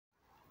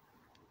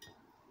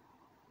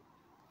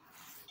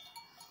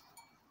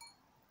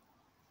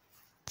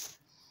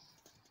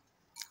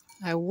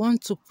I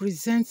want to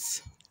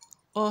present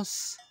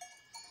us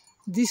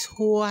this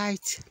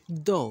white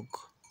dog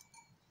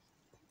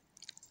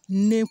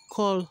name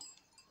called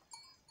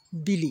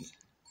Billy.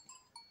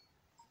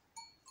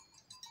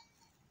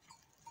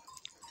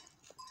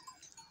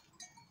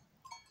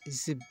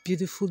 It's a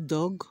beautiful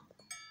dog,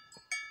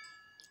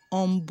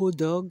 humble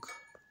dog.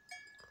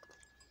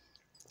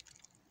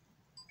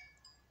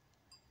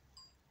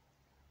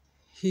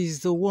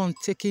 He's the one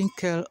taking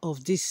care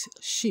of these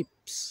sheep.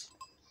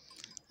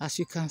 As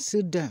you can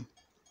see them.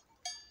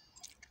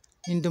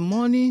 In the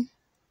morning,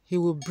 he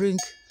will bring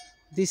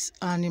these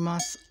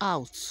animals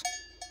out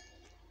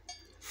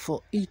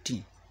for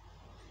eating.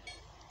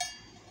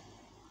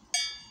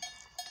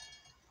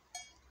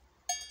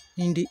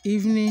 In the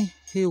evening,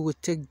 he will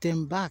take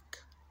them back.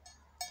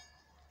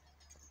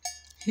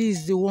 He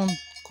is the one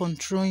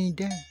controlling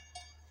them.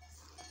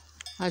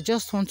 I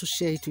just want to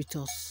share it with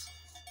us.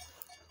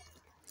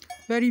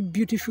 Very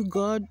beautiful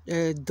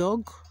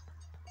dog.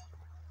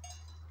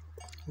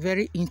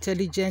 Very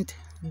intelligent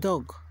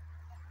dog.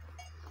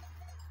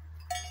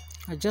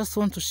 I just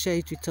want to share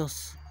it with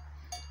us,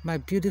 my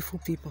beautiful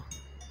people.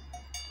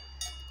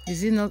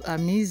 Is it not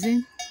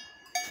amazing?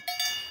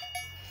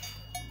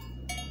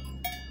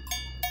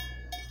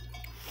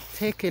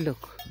 Take a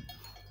look.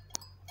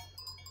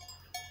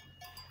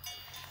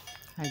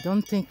 I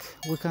don't think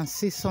we can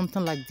see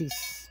something like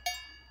this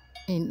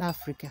in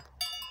Africa.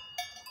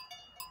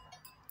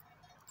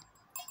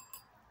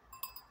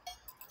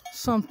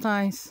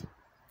 Sometimes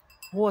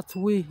what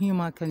we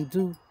humans can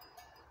do,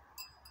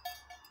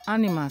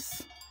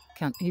 animals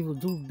can even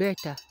do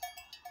better.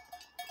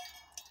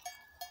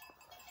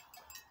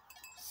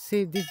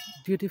 See this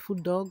beautiful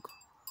dog?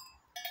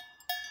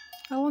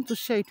 I want to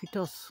share it with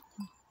us.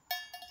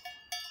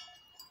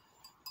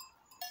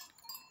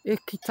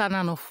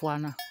 Ekitana no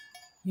fwana.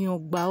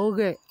 Yongba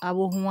oge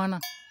abo huana.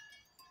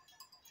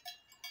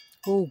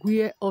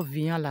 Ogwie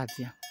ovian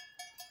ladia.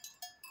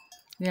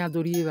 Ni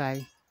adori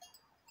bai.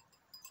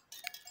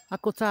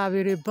 Akota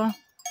avere ban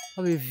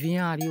ove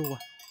vian ariwa.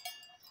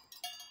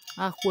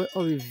 Akwe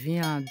ove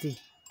vian de.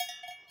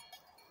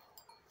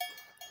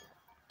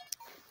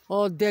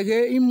 O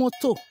dege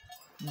imoto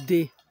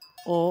de.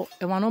 O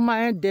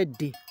emanoma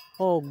de.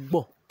 O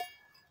gbo.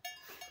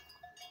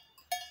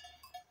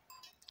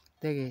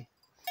 Dege.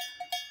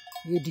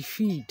 The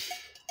feed.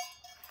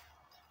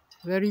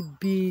 Very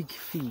big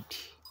feed.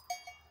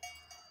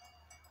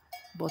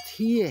 But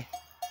here,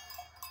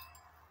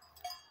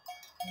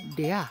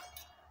 they are.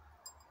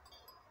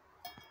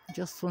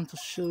 Just want to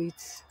show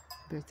it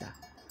better.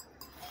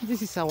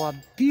 This is our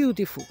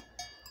beautiful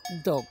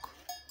dog.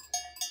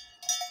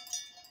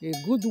 A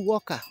good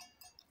walker,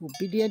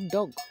 obedient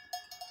dog.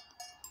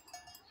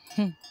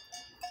 And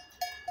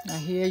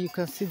here you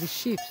can see the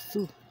sheep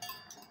too.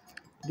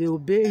 They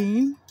obey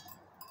him.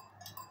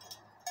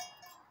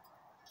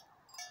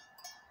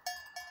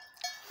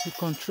 He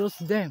controls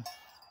them.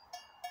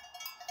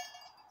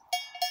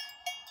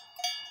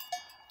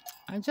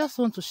 I just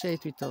want to share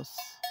it with us.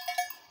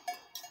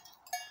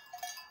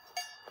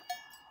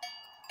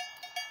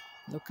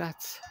 Look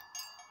at.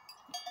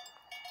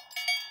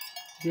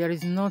 There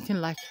is nothing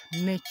like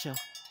nature.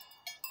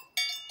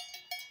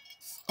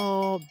 It's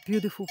all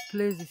beautiful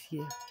places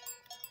here.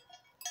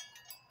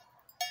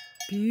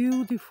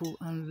 Beautiful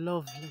and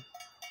lovely.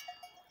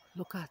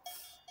 Look at.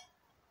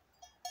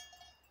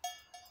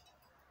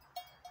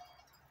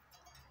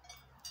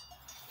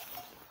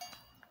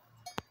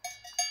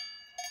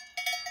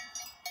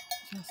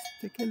 Just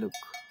take a look.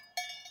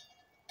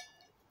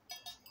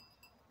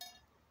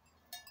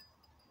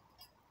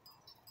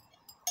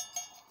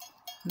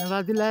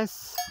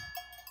 Nevertheless,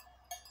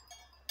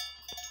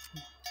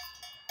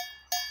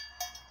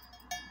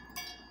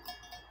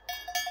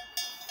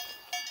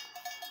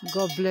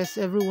 God bless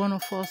every one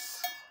of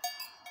us.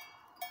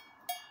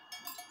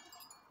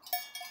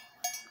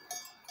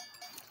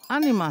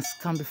 Animals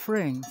can be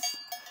friends.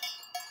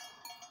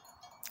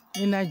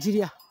 In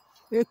Nigeria,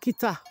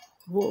 ekita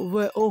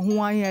we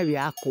ohun yen bi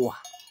akwa.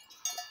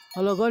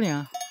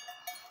 Ologonia.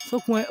 So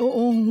when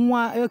ohun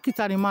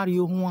ekita ni mari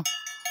ohun.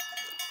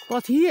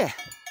 But here,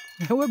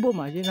 we bo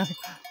imagine.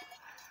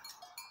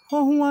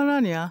 Ohun na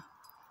ni a.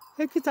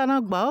 Ekita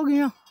na gba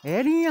ogiyan,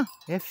 eriyan,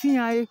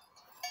 efiyan e.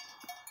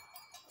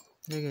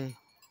 Okay.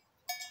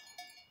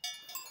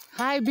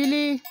 Hi,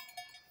 Billy.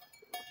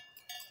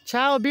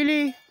 Ciao,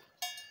 Billy.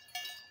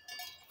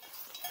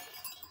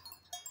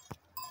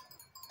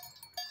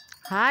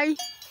 Hi.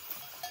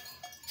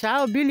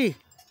 Ciao, Billy.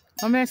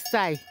 Come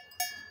stai?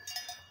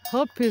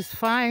 Hope it's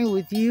fine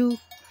with you.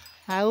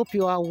 I hope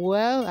you are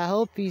well. I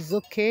hope he's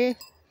okay.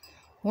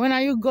 When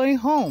are you going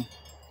home?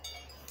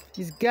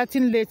 It's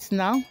getting late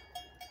now.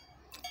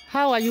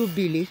 How are you,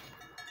 Billy?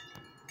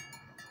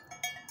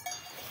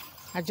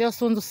 I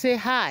just want to say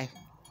hi.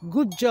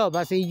 Good job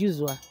as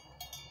usual.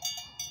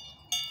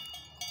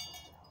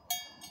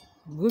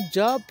 Good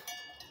job.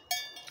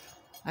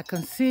 I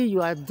can see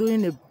you are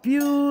doing a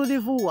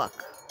beautiful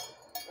work.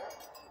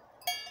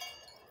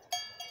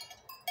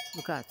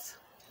 Look at.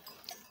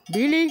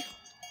 Billy,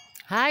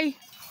 hi.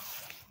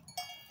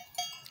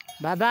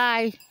 Bye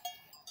bye.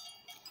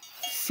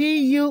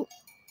 See you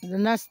the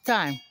next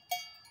time.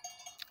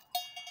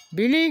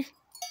 Billy.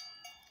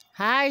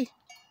 Hi.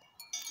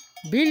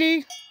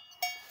 Billy.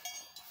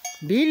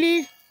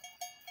 Billy.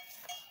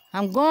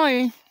 I'm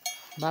going.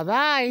 Bye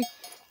bye.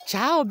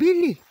 Ciao,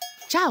 Billy.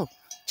 Ciao.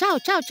 Ciao,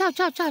 ciao, ciao,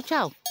 ciao, ciao,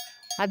 ciao.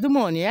 A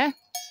domani, eh?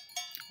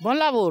 Buon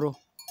lavoro.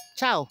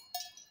 Ciao.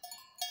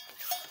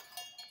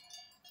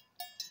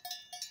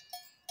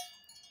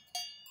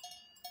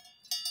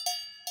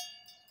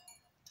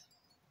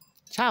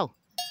 Ciao.